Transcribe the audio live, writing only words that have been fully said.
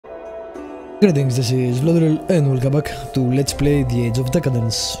Greetings, this is Vlodril and welcome back to Let's Play the Age of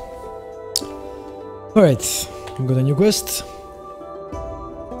Decadence. Alright, we got a new quest.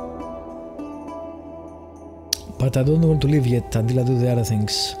 But I don't want to leave yet until I do the other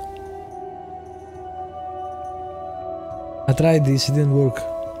things. I tried this, it didn't work.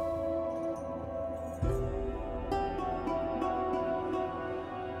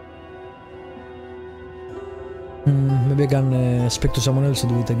 Maybe I can speak to someone else to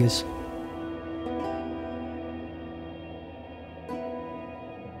do it, I guess.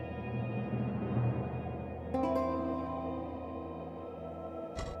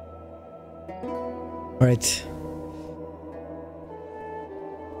 Alright.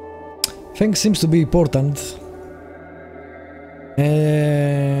 Thing seems to be important.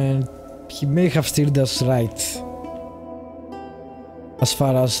 And he may have steered us right as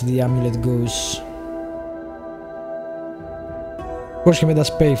far as the amulet goes. Of course he made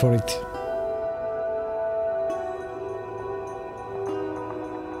us pay for it.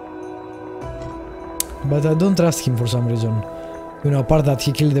 But I don't trust him for some reason. You know, apart that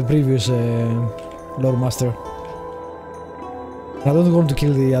he killed the previous Lord Master. I don't want to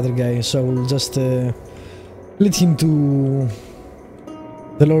kill the other guy, so I will just lead him to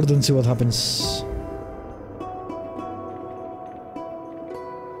the Lord and see what happens.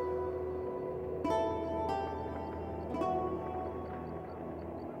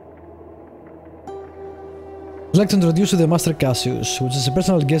 I'd like to introduce you to the Master Cassius, which is a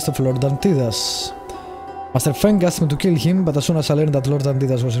personal guest of Lord Antidas. Master Feng asked me to kill him, but as soon as I learned that Lord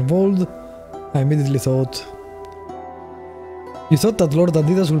Antidas was involved, I immediately thought... You thought that Lord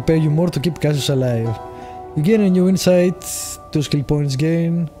Antidas will pay you more to keep Cassius alive. You gain a new insight, 2 skill points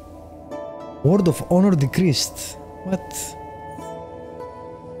gain... Word of honor decreased. What?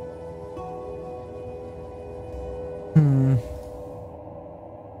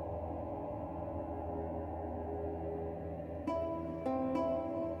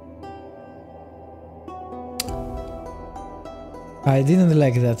 I didn't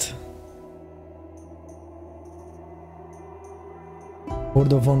like that.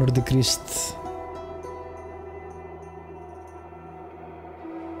 Word of honor decreased.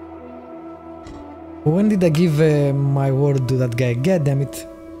 When did I give my word to that guy? God damn it.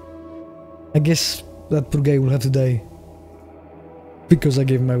 I guess that poor guy will have to die. Because I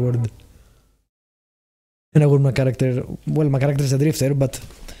gave my word. And I want my character... Well, my character is a drifter, but...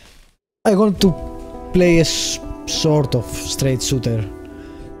 I want to play a sort of straight shooter.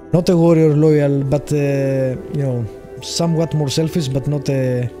 Not a warrior loyal, but you know, somewhat more selfish, but not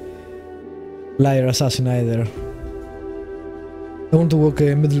a liar assassin either. I want to walk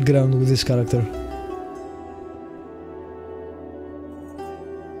a middle ground with this character.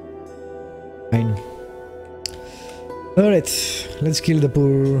 Fine. Alright, let's kill the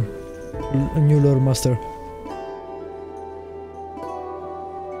poor new Lord Master.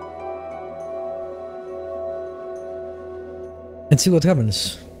 And see what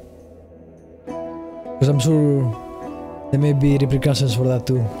happens. Because I'm sure there may be repercussions for that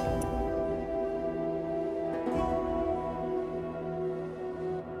too.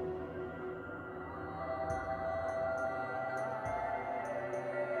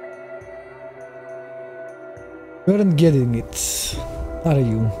 You aren't getting it, are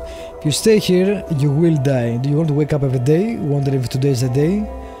you? If you stay here, you will die. Do you want to wake up every day, wonder if today is the day?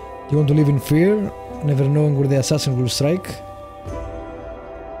 Do you want to live in fear, never knowing where the assassin will strike?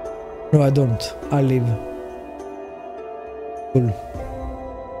 No, I don't. I leave. Cool.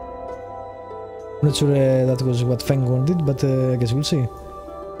 I'm not sure that was what Feng wanted, but I guess we'll see.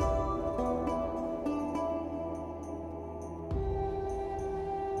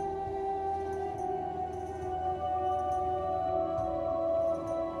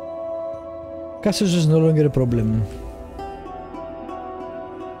 Cassius is no longer a problem.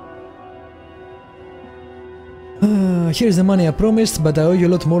 Here's the money I promised, but I owe you a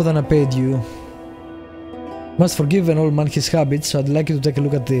lot more than I paid you. Must forgive an old man his habits, so I'd like you to take a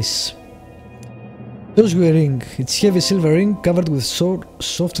look at this. Shows you a ring. It's heavy silver ring covered with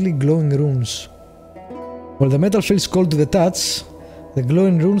softly glowing runes. While the metal feels cold to the touch, the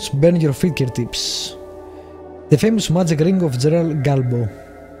glowing runes burn your fingertips. The famous magic ring of General Galbo.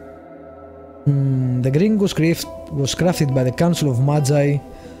 The ring was crafted by the Council of Magi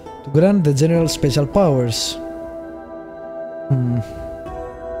to grant the general special powers.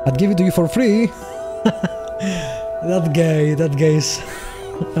 I'd give it to you for free. That guy is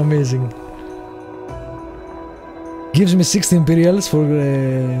amazing. Gives me 60 Imperials for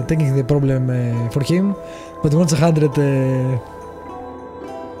taking the problem for him, but wants 100 to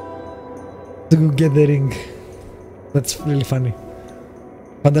get the ring. That's really funny.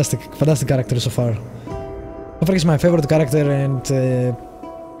 Fantastic character so far. So far he's my favorite character, and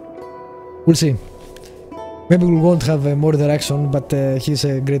we'll see. Maybe we won't have more interaction, but he's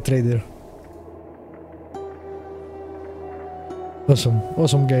a great trader.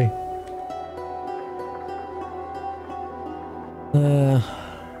 Awesome guy.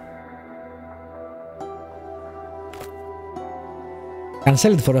 Can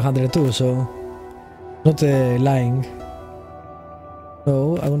sell it for 102, so not lying.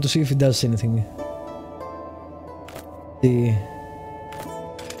 So I want to see if it does anything. The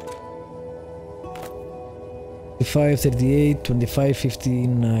 55, 38, 25,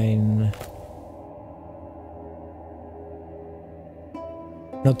 59.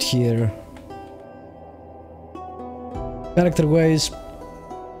 Not here. Character wise,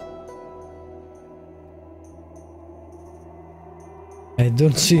 I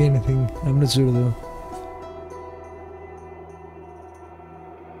don't see anything. I'm not sure though.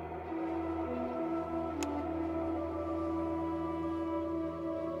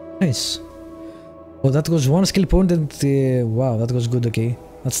 Nice. Oh, that was 1 skill point and wow, that was good. Okay,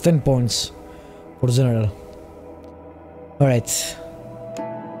 that's 10 points for general. Alright.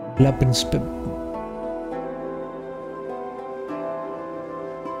 Lap inspect.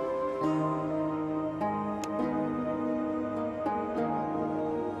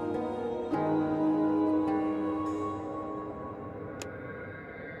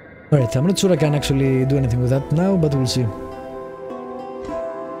 Alright, I'm not sure I can actually do anything with that now, but we'll see.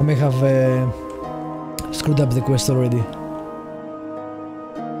 I may have screwed up the quest already.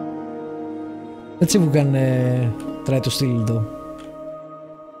 Let's see if we can try to steal it though.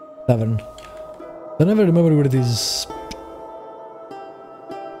 Tavern. I never remember where it is.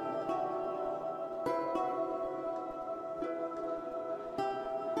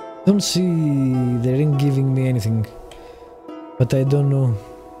 Don't see the ring giving me anything, but I don't know.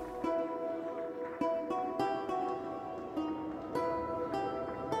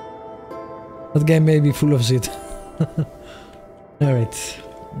 That guy may be full of shit. Alright,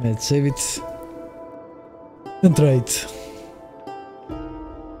 let's save it and try it.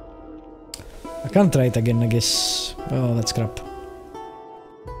 I can't try it again, I guess. Oh, that's crap.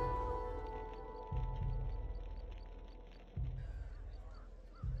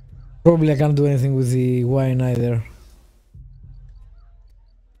 Probably I can't do anything with the wine either.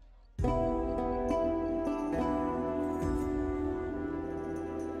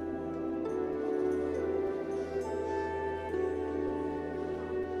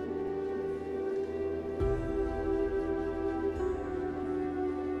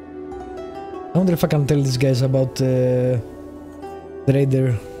 I wonder if I can tell these guys about the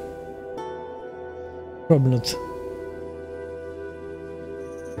raider. Probably not.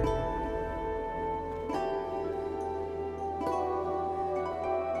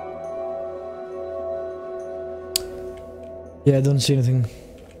 Yeah, I don't see anything.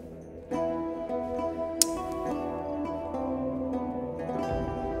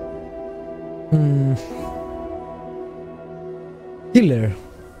 Healer.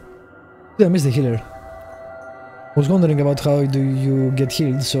 I missed the healer. I was wondering about how do you get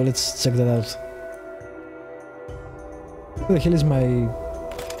healed, so let's check that out. Where the hell is my...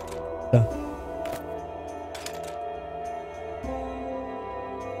 Yeah.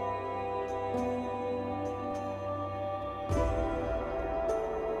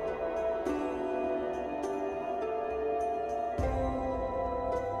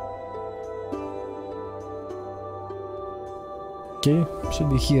 Okay, should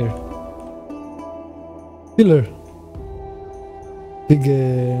be here. Healer. Big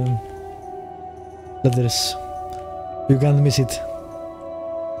letters. You can't miss it.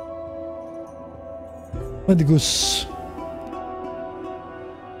 Mighty goose.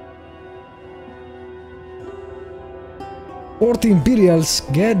 $40 Imperials.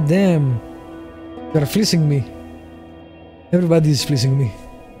 God damn. You're fleecing me. Everybody is fleecing me.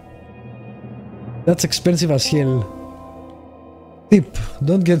 That's expensive as hell. Tip,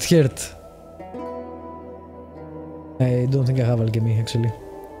 don't get hurt. I don't think I have alchemy actually.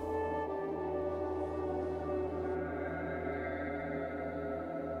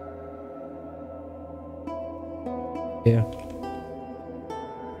 Yeah.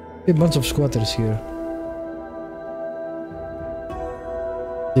 A bunch of squatters here.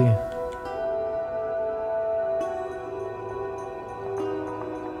 Yeah.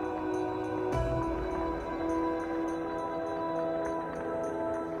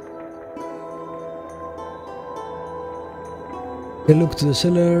 Okay, look to the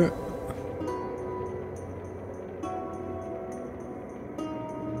cellar.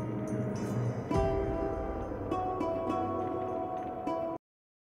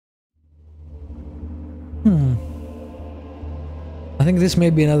 Hmm. I think this may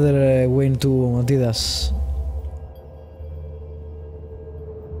be another way into Adidas.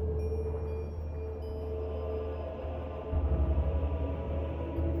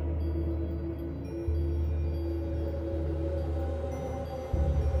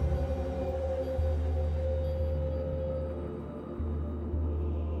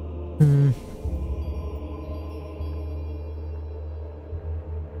 Hmm.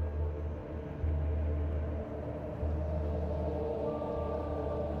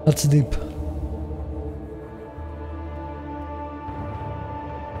 That's deep.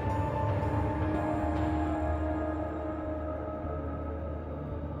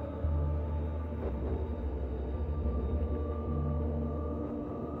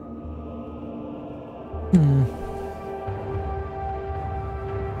 Hmm.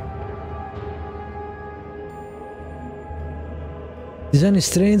 Design is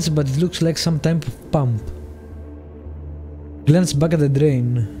strange, but it looks like some type of pump. Glance back at the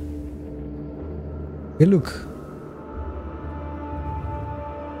drain. Hey, look.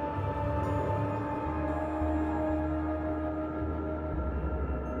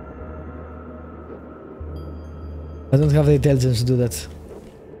 I don't have the intelligence to do that.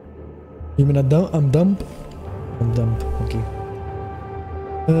 You mean I'm dumb? I'm dumb? I'm dumb. Okay.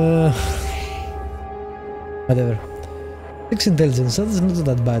 Whatever. 6 intelligence. That's not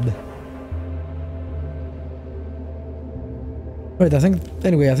that bad. Right. I think.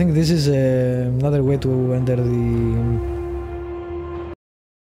 Anyway, I think this is another way to enter the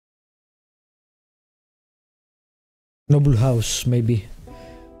noble house, maybe.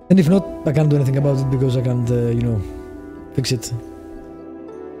 And if not, I can't do anything about it because I can't, you know, fix it.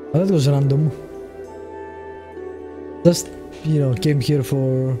 But that was random. Just, you know, came here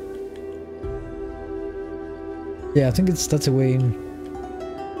for... Yeah, I think that's a way in.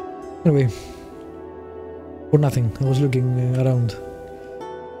 Anyway. For nothing. I was looking around.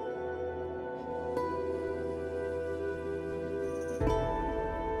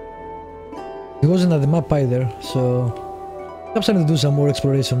 It wasn't at the map either, so... Perhaps I need to do some more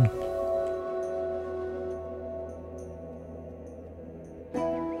exploration.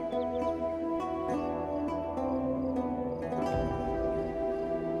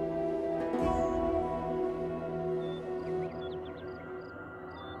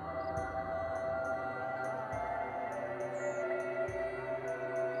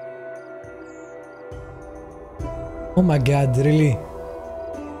 Oh my god, really?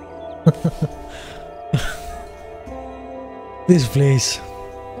 This place.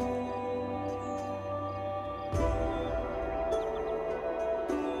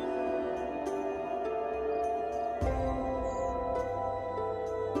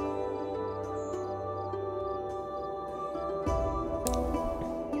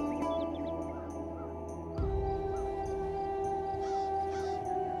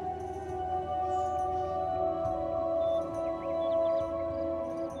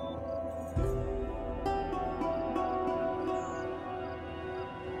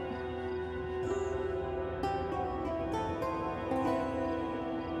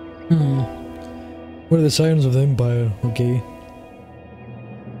 What are the signs of the Empire? Okay.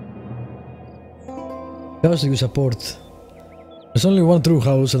 House you support. There's only one true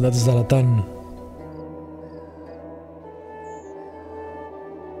house, and that's Zaratan.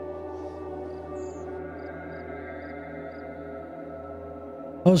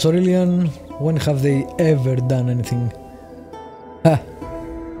 House Aurelian, when have they ever done anything? Ha!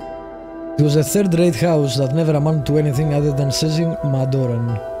 It was a third-rate house that never amounted to anything other than seizing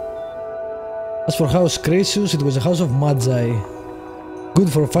Madoran. As for House Crasius, it was a house of Magi.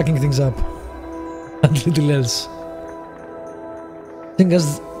 Good for fucking things up. And little else. Seeing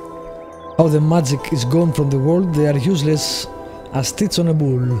as how the magic is gone from the world, they are useless as stitch on a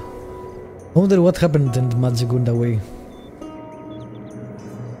bull. I wonder what happened and magic went away.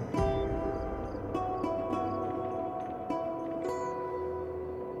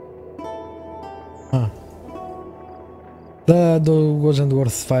 Ah. That wasn't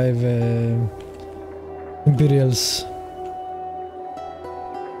worth 5 Imperials.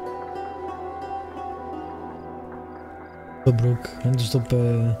 So broke. I need to stop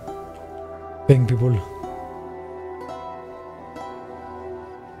paying people.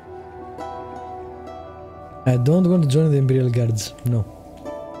 I don't want to join the Imperial Guards. No.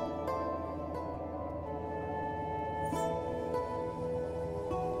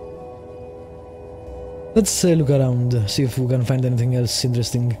 Let's look around, see if we can find anything else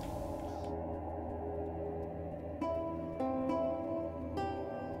interesting.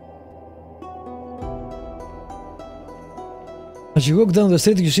 As you walk down the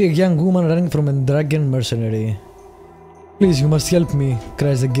street, you see a young woman running from a dragon mercenary. Please, you must help me,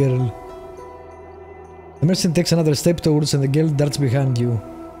 cries the girl. The merchant takes another step towards and the girl darts behind you.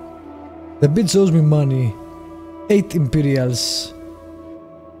 The bitch owes me money. 8 imperials.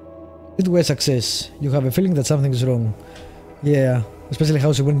 It was success. You have a feeling that something's wrong. Yeah, especially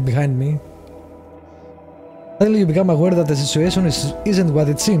how she went behind me. Suddenly you become aware that the situation isn't what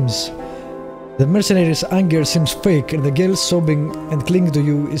it seems. The mercenary's anger seems fake and the girl sobbing and clinging to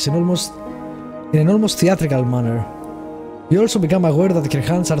you is in an almost theatrical manner. You also become aware that her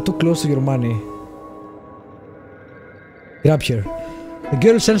hands are too close to your money. Grab her. The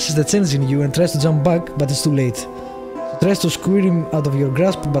girl senses the change in you and tries to jump back, but it's too late. She tries to scream out of your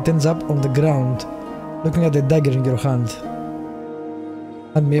grasp but ends up on the ground, looking at the dagger in your hand.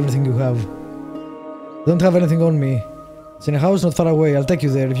 Hand me everything you have. I don't have anything on me. It's in a house not far away. I'll take you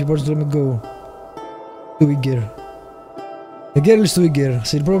there if you promise to let me go. Too eager. The girl is too eager.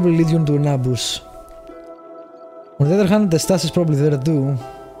 She'll probably lead you into an ambush. On the other hand, the stash is probably there too.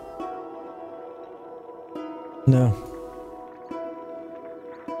 No.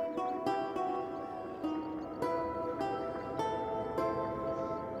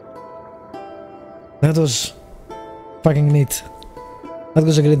 That was fucking neat. That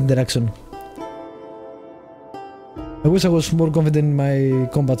was a great interaction. I wish I was more confident in my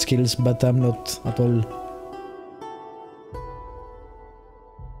combat skills, but I'm not at all.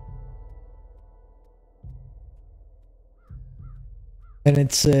 And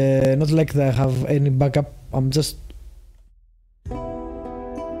it's not like that I have any backup, I'm just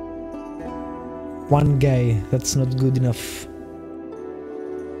one guy. That's not good enough.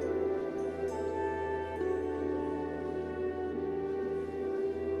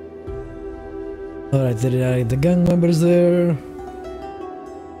 Alright, there are the gang members there.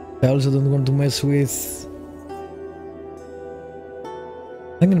 I also don't want to mess with...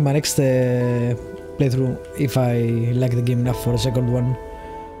 I think in my next playthrough, if I like the game enough for a second one,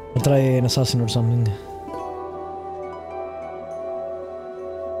 I'll try an assassin or something.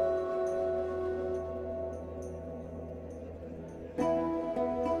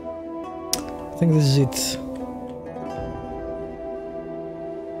 I think this is it.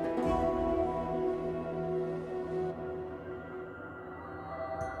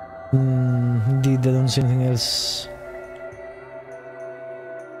 Indeed, I don't see anything else.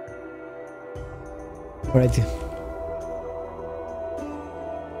 Alrighty.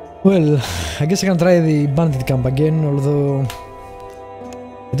 Well, I guess I can try the bandit camp again, although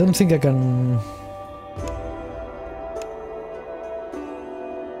I don't think I can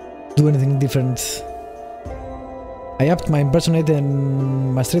do anything different. I upped my impersonate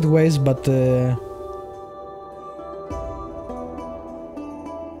and my streetways, but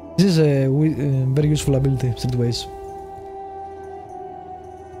this is a very useful ability, streetways.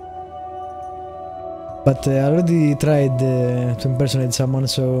 But I already tried to impersonate someone,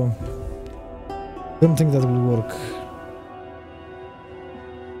 so I don't think that will work.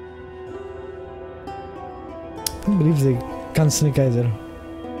 I don't believe they can't sneak either.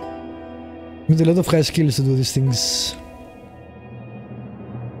 You need a lot of high skills to do these things.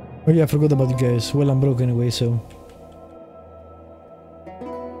 Oh yeah, I forgot about you guys. Well, I'm broke anyway, so...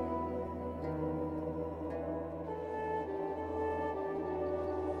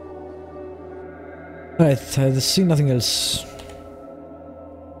 Alright, I see nothing else.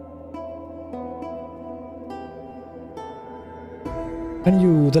 Can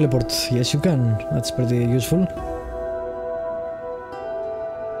you teleport? Yes, you can. That's pretty useful.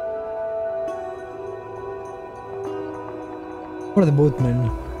 Or the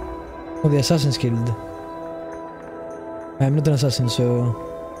boatman. Or the Assassin's Guild. I'm not an assassin, so...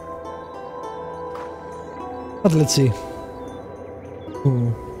 But let's see.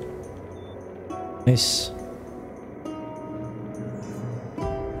 Ooh. Nice.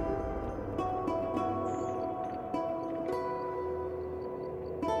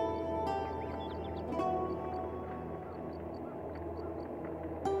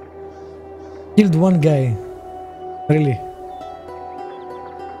 Killed one guy. Really?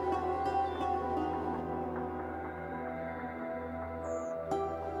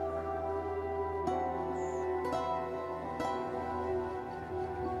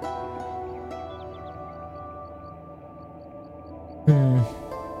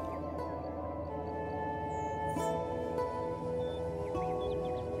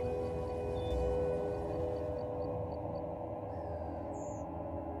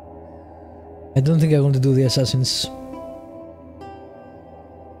 I don't think I want to do the assassins.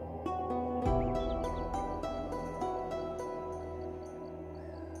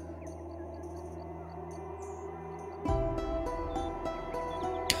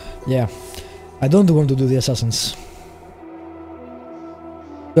 Yeah, I don't want to do the assassins.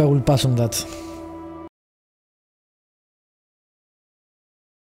 I will pass on that.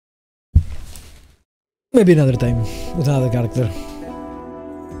 Maybe another time, with another character.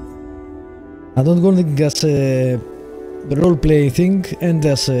 I don't want it as a roleplay thing, and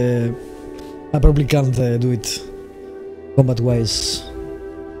as a... I probably can't do it combat-wise.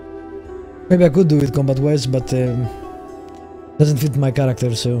 Maybe I could do it combat-wise, but doesn't fit my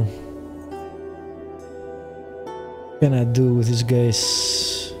character, so... What can I do with these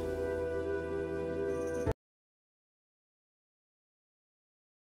guys?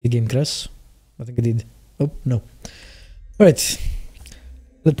 The game crash? I think I did. Oh, no. Alright.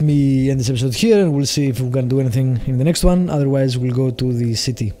 Let me end this episode here and we'll see if we can do anything in the next one. Otherwise, we'll go to the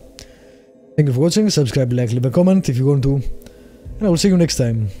city. Thank you for watching. Subscribe, like, leave a comment if you want to. And I will see you next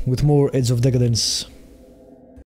time with more Age of Decadence.